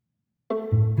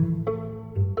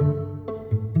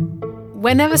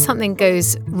Whenever something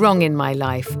goes wrong in my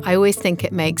life, I always think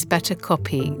it makes better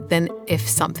copy than if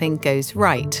something goes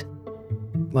right.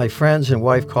 My friends and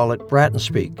wife call it Bratton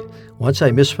speak. Once I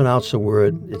mispronounce a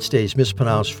word, it stays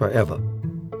mispronounced forever.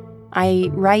 I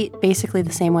write basically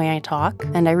the same way I talk,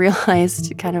 and I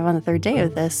realized kind of on the third day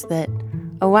of this that,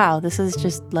 oh wow, this is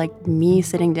just like me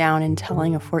sitting down and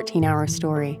telling a 14-hour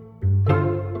story.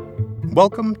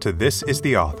 Welcome to This is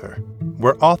the Author,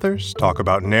 where authors talk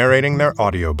about narrating their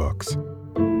audiobooks.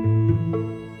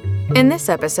 In this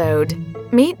episode,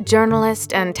 meet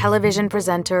journalist and television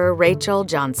presenter Rachel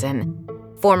Johnson,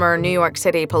 former New York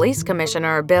City Police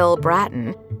Commissioner Bill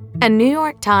Bratton, and New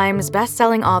York Times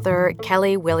bestselling author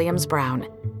Kelly Williams Brown.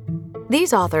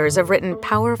 These authors have written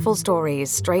powerful stories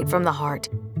straight from the heart,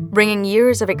 bringing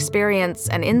years of experience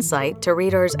and insight to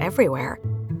readers everywhere.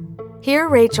 Hear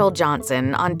Rachel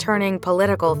Johnson on turning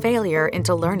political failure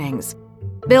into learnings,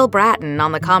 Bill Bratton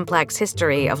on the complex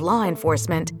history of law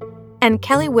enforcement, and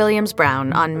Kelly Williams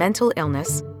Brown on mental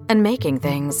illness and making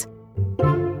things.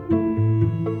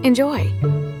 Enjoy.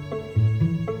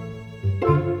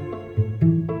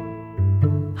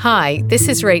 Hi, this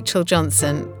is Rachel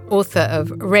Johnson, author of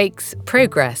Rake's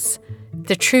Progress,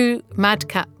 the true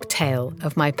madcap tale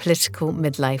of my political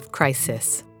midlife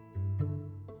crisis.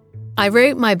 I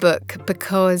wrote my book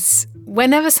because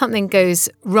whenever something goes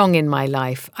wrong in my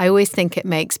life, I always think it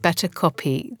makes better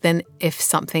copy than if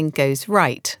something goes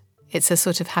right. It's a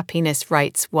sort of happiness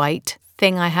writes white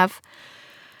thing I have.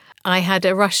 I had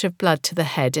a rush of blood to the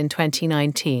head in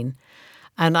 2019,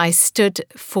 and I stood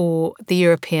for the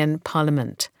European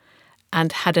Parliament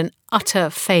and had an utter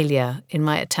failure in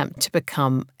my attempt to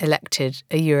become elected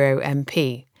a Euro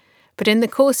MP. But in the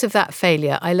course of that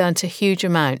failure, I learnt a huge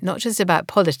amount, not just about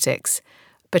politics,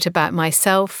 but about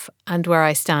myself and where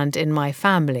I stand in my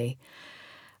family.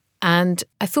 And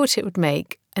I thought it would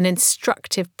make an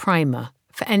instructive primer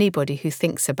for anybody who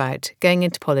thinks about going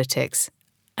into politics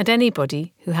and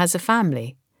anybody who has a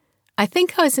family. I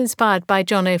think I was inspired by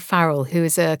John O'Farrell, who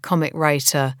is a comic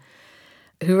writer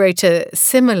who wrote a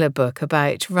similar book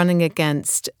about running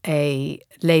against a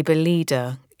Labour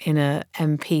leader in a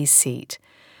MP seat.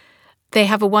 They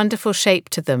have a wonderful shape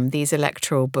to them, these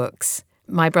electoral books.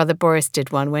 My brother Boris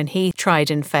did one when he tried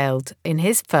and failed in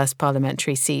his first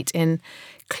parliamentary seat in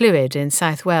Clwyd in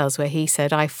South Wales, where he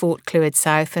said, I fought Clwyd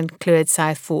South and Clwyd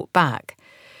South fought back.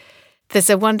 There's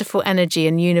a wonderful energy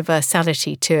and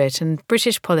universality to it, and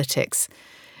British politics,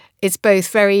 it's both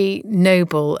very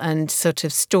noble and sort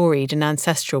of storied and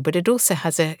ancestral, but it also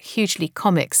has a hugely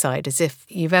comic side. As if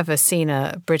you've ever seen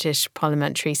a British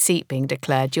parliamentary seat being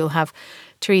declared, you'll have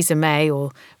Theresa May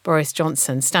or Boris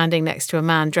Johnson standing next to a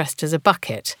man dressed as a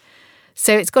bucket.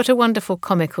 So it's got a wonderful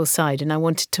comical side, and I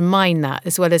wanted to mine that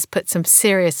as well as put some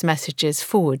serious messages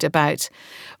forward about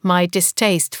my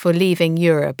distaste for leaving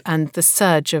Europe and the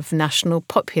surge of national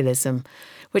populism,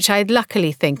 which I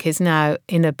luckily think is now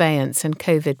in abeyance, and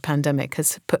COVID pandemic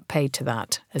has put paid to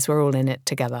that as we're all in it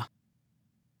together.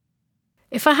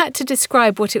 If I had to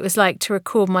describe what it was like to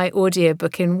record my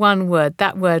audiobook in one word,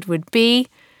 that word would be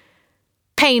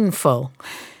painful.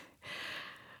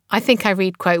 I think I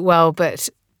read quite well, but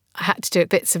I had to do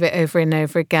bits of it over and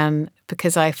over again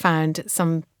because I found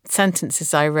some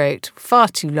sentences I wrote far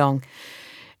too long.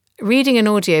 Reading an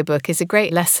audiobook is a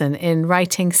great lesson in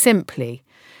writing simply.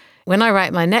 When I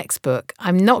write my next book,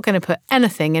 I'm not going to put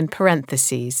anything in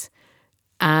parentheses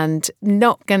and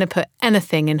not going to put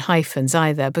anything in hyphens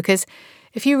either, because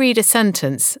if you read a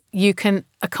sentence, you can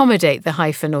accommodate the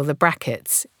hyphen or the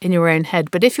brackets in your own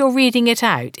head. But if you're reading it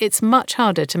out, it's much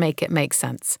harder to make it make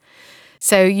sense.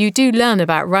 So you do learn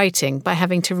about writing by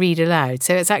having to read aloud.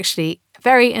 So it's actually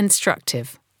very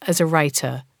instructive as a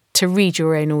writer to read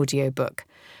your own audiobook.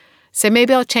 So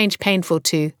maybe I'll change painful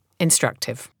to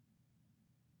instructive.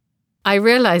 I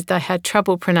realised I had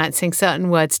trouble pronouncing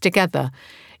certain words together.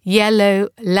 Yellow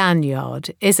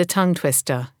lanyard is a tongue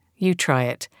twister. You try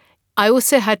it. I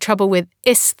also had trouble with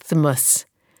isthmus.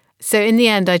 So in the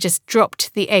end, I just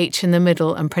dropped the H in the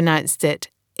middle and pronounced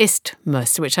it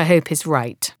isthmus, which I hope is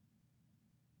right.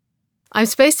 I'm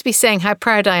supposed to be saying how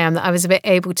proud I am that I was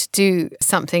able to do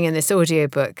something in this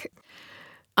audiobook.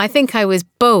 I think I was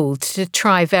bold to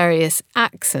try various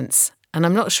accents, and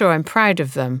I'm not sure I'm proud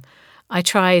of them. I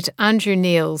tried Andrew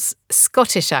Neil's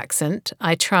Scottish accent,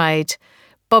 I tried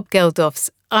Bob Geldof's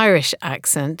Irish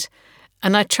accent,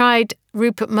 and I tried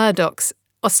Rupert Murdoch's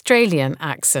Australian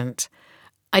accent.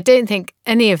 I don't think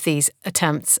any of these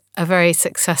attempts are very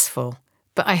successful,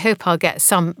 but I hope I'll get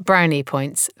some brownie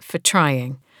points for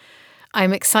trying.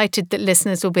 I'm excited that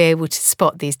listeners will be able to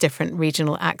spot these different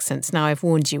regional accents now I've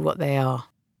warned you what they are.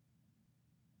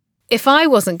 If I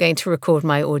wasn't going to record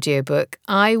my audiobook,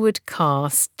 I would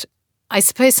cast, I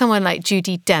suppose, someone like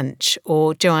Judi Dench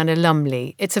or Joanna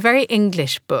Lumley. It's a very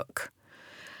English book.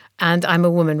 And I'm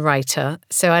a woman writer,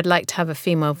 so I'd like to have a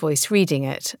female voice reading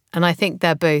it. And I think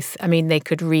they're both, they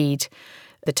could read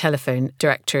the telephone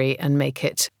directory and make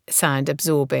it sound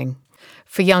absorbing.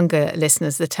 For younger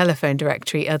listeners, the telephone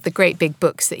directory are the great big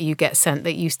books that you get sent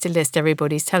that used to list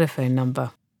everybody's telephone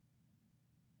number.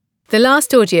 The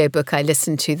last audiobook I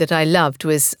listened to that I loved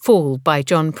was Fall by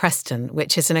John Preston,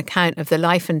 which is an account of the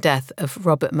life and death of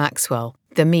Robert Maxwell,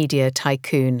 the media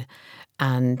tycoon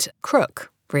and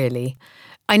crook, really.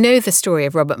 I know the story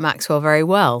of Robert Maxwell very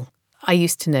well. I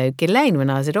used to know Ghislaine when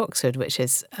I was at Oxford, which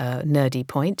is a nerdy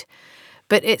point.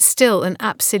 But it's still an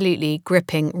absolutely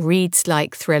gripping, reads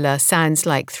like thriller, sounds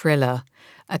like thriller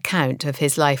account of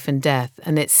his life and death.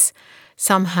 And it's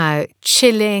somehow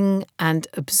chilling and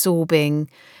absorbing.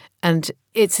 And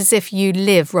it's as if you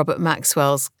live Robert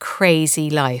Maxwell's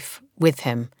crazy life with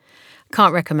him.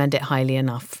 Can't recommend it highly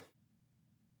enough.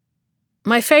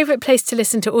 My favourite place to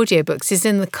listen to audiobooks is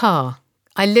in the car.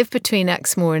 I live between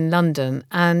Exmoor and London,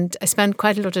 and I spend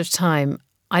quite a lot of time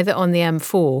either on the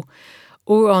M4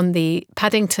 or on the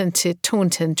Paddington to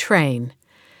Taunton train.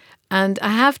 And I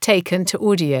have taken to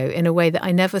audio in a way that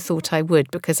I never thought I would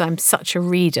because I'm such a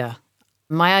reader.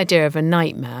 My idea of a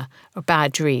nightmare, or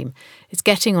bad dream, is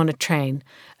getting on a train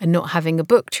and not having a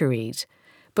book to read.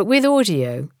 But with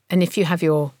audio, and if you have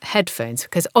your headphones,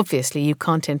 because obviously you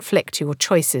can't inflict your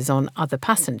choices on other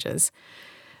passengers,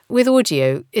 with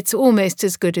audio, it's almost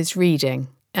as good as reading,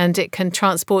 and it can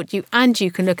transport you, and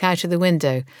you can look out of the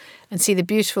window and see the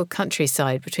beautiful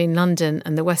countryside between London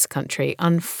and the West Country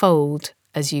unfold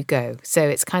as you go. So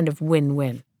it's kind of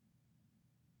win-win.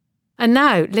 And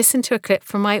now, listen to a clip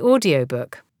from my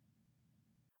audiobook.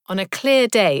 On a clear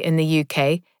day in the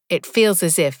UK, it feels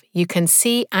as if you can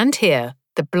see and hear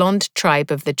the blonde tribe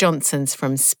of the Johnsons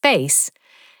from space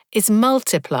is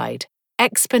multiplied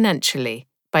exponentially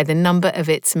by the number of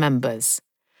its members.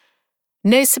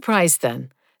 No surprise,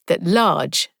 then, that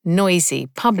large, noisy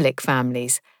public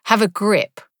families have a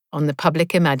grip on the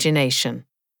public imagination.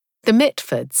 The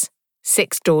Mitfords,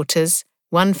 6 daughters,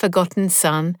 1 forgotten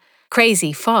son,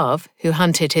 crazy Favre, who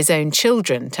hunted his own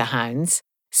children to hounds,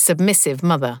 submissive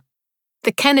mother.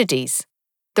 The Kennedys,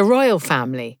 the royal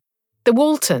family, the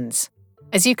Waltons.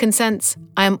 As you can sense,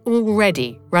 I am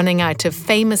already running out of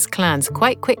famous clans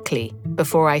quite quickly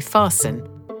before I fasten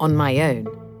on my own.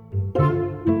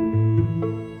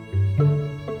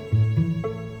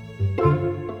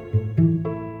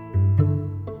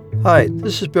 Hi,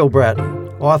 this is Bill Bratton,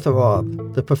 author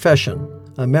of The Profession,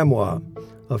 a memoir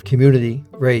of community,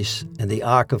 race, and the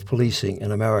arc of policing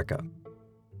in America.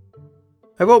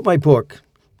 I wrote my book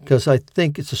because I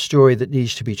think it's a story that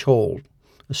needs to be told,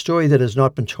 a story that has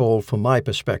not been told from my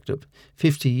perspective.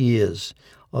 50 years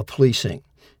of policing,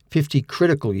 50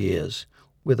 critical years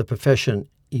where the profession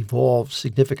evolved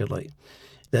significantly,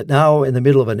 that now in the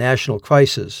middle of a national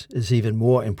crisis is even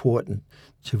more important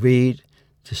to read,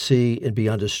 to see, and be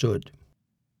understood.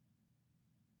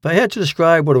 If I had to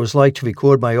describe what it was like to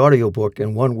record my audiobook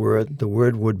in one word, the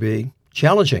word would be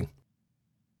challenging.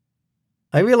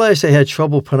 I realized I had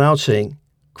trouble pronouncing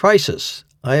crisis.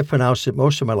 I have pronounced it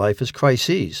most of my life as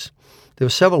crises. There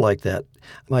were several like that.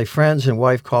 My friends and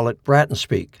wife call it Bratton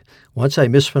speak. Once I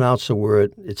mispronounce a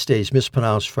word, it stays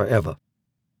mispronounced forever.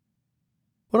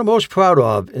 What I'm most proud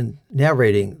of in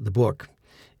narrating the book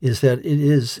is that it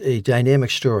is a dynamic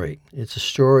story. It's a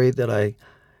story that I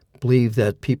believe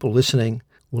that people listening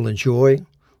will enjoy,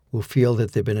 will feel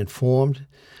that they've been informed,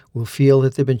 will feel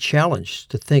that they've been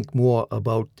challenged to think more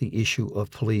about the issue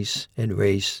of police and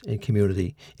race and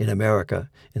community in America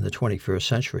in the 21st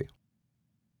century.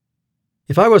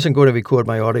 If I wasn't going to record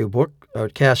my audiobook, I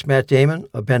would cast Matt Damon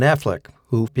or Ben Affleck,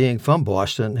 who, being from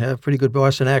Boston, have pretty good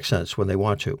Boston accents when they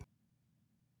want to.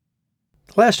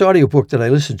 The last audiobook that I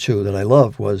listened to that I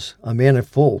loved was A Man in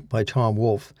Full by Tom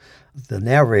Wolfe. The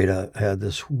narrator had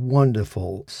this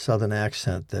wonderful Southern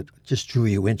accent that just drew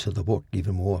you into the book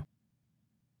even more.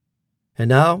 And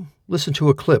now, listen to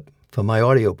a clip from my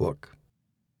audiobook.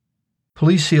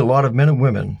 Police see a lot of men and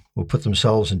women who put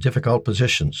themselves in difficult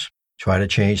positions, try to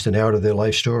change the narrative of their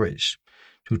life stories,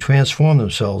 to transform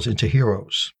themselves into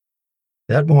heroes.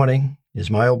 That morning,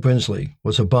 Ismail Brinsley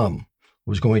was a bum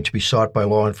who was going to be sought by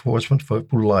law enforcement for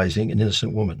brutalizing an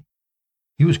innocent woman.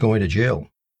 He was going to jail,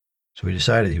 so he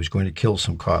decided he was going to kill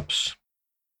some cops.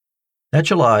 That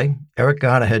July, Eric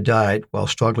Garner had died while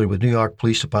struggling with New York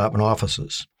Police Department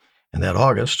officers. And that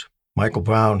August, Michael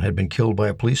Brown had been killed by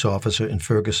a police officer in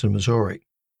Ferguson, Missouri.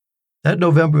 That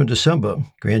November and December,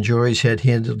 grand juries had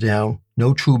handed down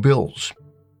no true bills.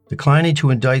 declining to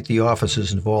indict the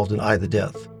officers involved in either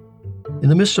death. In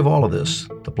the midst of all of this,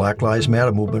 the Black Lives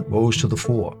Matter movement rose to the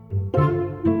fore.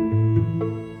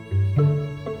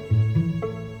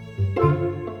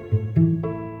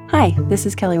 Hi, this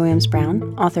is Kelly Williams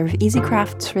Brown, author of Easy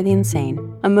Crafts for the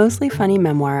Insane, a mostly funny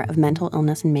memoir of mental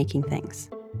illness and making things.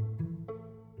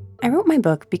 I wrote my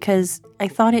book because I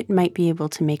thought it might be able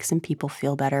to make some people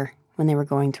feel better when they were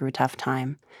going through a tough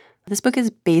time. This book is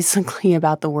basically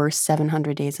about the worst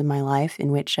 700 days of my life,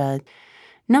 in which a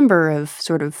number of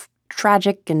sort of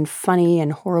tragic and funny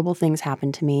and horrible things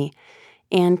happened to me,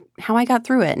 and how I got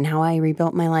through it and how I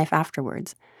rebuilt my life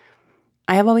afterwards.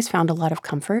 I have always found a lot of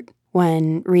comfort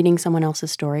when reading someone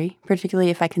else's story,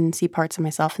 particularly if I can see parts of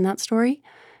myself in that story.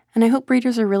 And I hope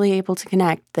readers are really able to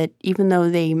connect that even though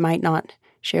they might not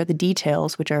share the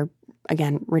details, which are,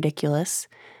 again, ridiculous,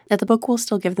 that the book will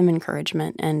still give them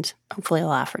encouragement and hopefully a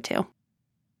laugh or two.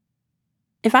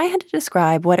 If I had to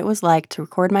describe what it was like to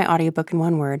record my audiobook in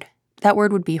one word, that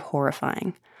word would be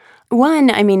horrifying. One,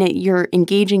 you're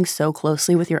engaging so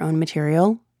closely with your own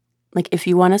material. Like, if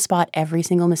you want to spot every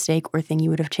single mistake or thing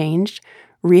you would have changed,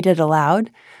 read it aloud.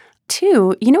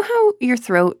 Two, you know how your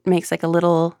throat makes like a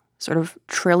little sort of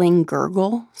trilling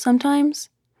gurgle sometimes?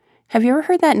 Have you ever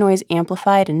heard that noise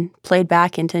amplified and played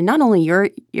back into not only your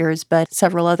ears, but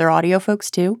several other audio folks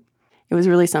too? It was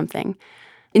really something.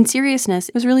 In seriousness,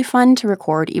 it was really fun to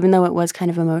record, even though it was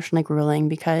kind of emotionally grueling,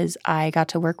 because I got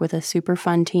to work with a super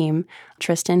fun team.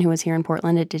 Tristan, who was here in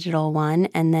Portland at Digital One,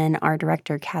 and then our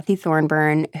director, Kathy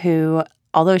Thornburn, who,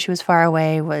 although she was far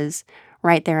away, was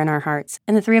right there in our hearts.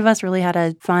 And the three of us really had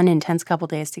a fun, intense couple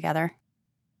days together.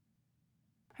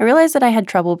 I realized that I had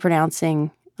trouble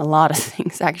pronouncing a lot of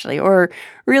things, actually, or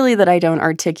really that I don't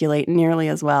articulate nearly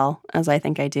as well as I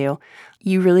think I do.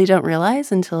 You really don't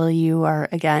realize until you are,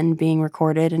 again, being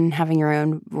recorded and having your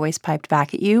own voice piped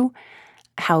back at you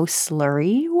how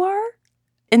slurry you are.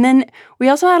 And then we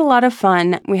also had a lot of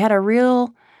fun. We had a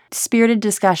real spirited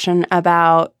discussion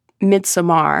about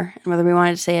Midsommar, and whether we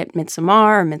wanted to say it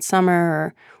Midsommar or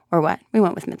Midsummer or what. We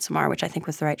went with Midsommar, which I think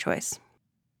was the right choice.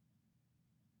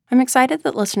 I'm excited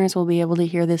that listeners will be able to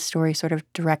hear this story sort of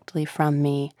directly from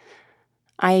me.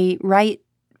 I write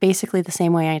basically the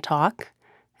same way I talk,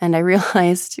 and I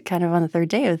realized kind of on the third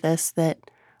day of this that,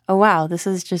 oh wow, this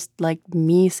is just like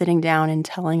me sitting down and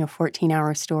telling a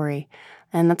 14-hour story,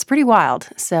 and that's pretty wild.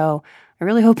 So I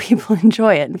really hope people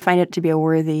enjoy it and find it to be a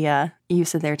worthy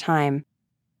use of their time.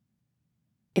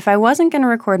 If I wasn't going to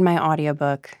record my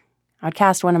audiobook, I'd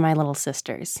cast one of my little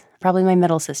sisters, probably my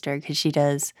middle sister, because she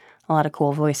does a lot of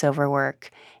cool voiceover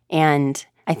work. And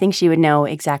I think she would know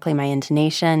exactly my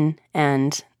intonation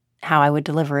and how I would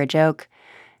deliver a joke.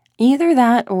 Either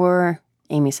that or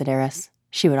Amy Sedaris.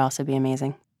 She would also be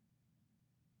amazing.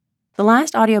 The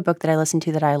last audiobook that I listened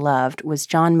to that I loved was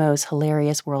John Moe's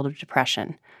Hilarious World of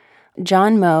Depression.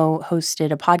 John Moe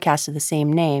hosted a podcast of the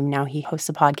same name. Now he hosts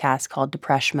a podcast called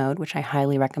Depression Mode, which I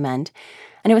highly recommend.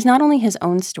 And it was not only his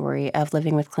own story of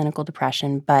living with clinical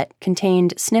depression, but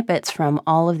contained snippets from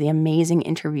all of the amazing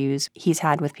interviews he's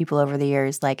had with people over the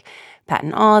years, like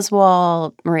Patton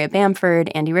Oswalt, Maria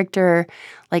Bamford, Andy Richter,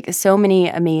 like so many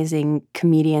amazing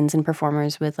comedians and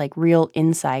performers with like real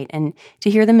insight. And to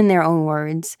hear them in their own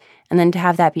words, and then to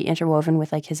have that be interwoven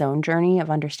with like his own journey of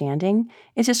understanding,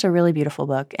 it's just a really beautiful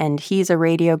book. And he's a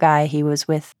radio guy. He was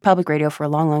with public radio for a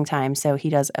long, long time, so he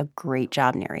does a great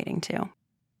job narrating too.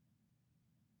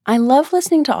 I love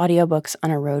listening to audiobooks on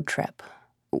a road trip.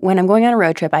 When I'm going on a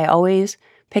road trip, I always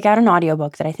pick out an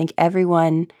audiobook that I think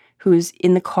everyone who's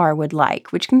in the car would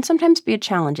like, which can sometimes be a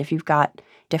challenge if you've got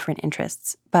different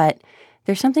interests. But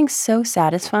there's something so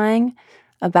satisfying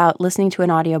about listening to an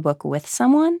audiobook with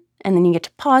someone, and then you get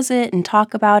to pause it and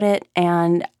talk about it,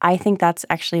 and I think that's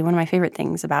actually one of my favorite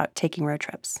things about taking road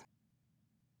trips.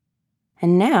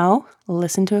 And now,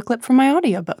 listen to a clip from my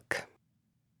audiobook.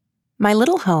 My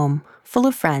little home, full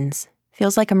of friends,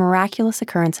 feels like a miraculous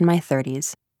occurrence in my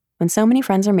 30s, when so many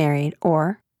friends are married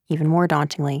or, even more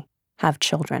dauntingly, have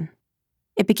children.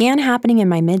 It began happening in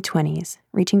my mid-20s,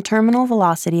 reaching terminal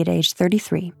velocity at age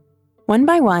 33. One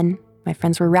by one, my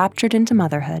friends were raptured into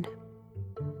motherhood.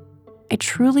 I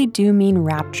truly do mean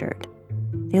raptured.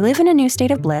 They live in a new state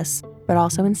of bliss, but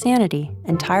also insanity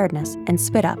and tiredness and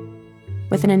spit up,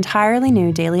 with an entirely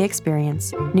new daily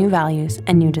experience, new values,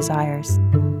 and new desires.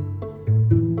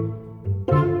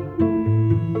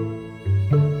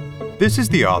 This is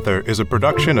the Author is a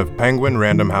production of Penguin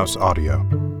Random House Audio.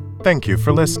 Thank you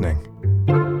for listening.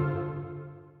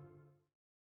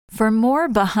 For more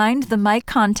behind-the-mic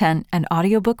content and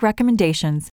audiobook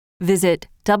recommendations, visit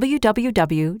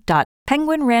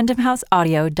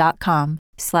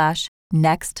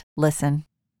www.penguinrandomhouseaudio.com/nextlisten.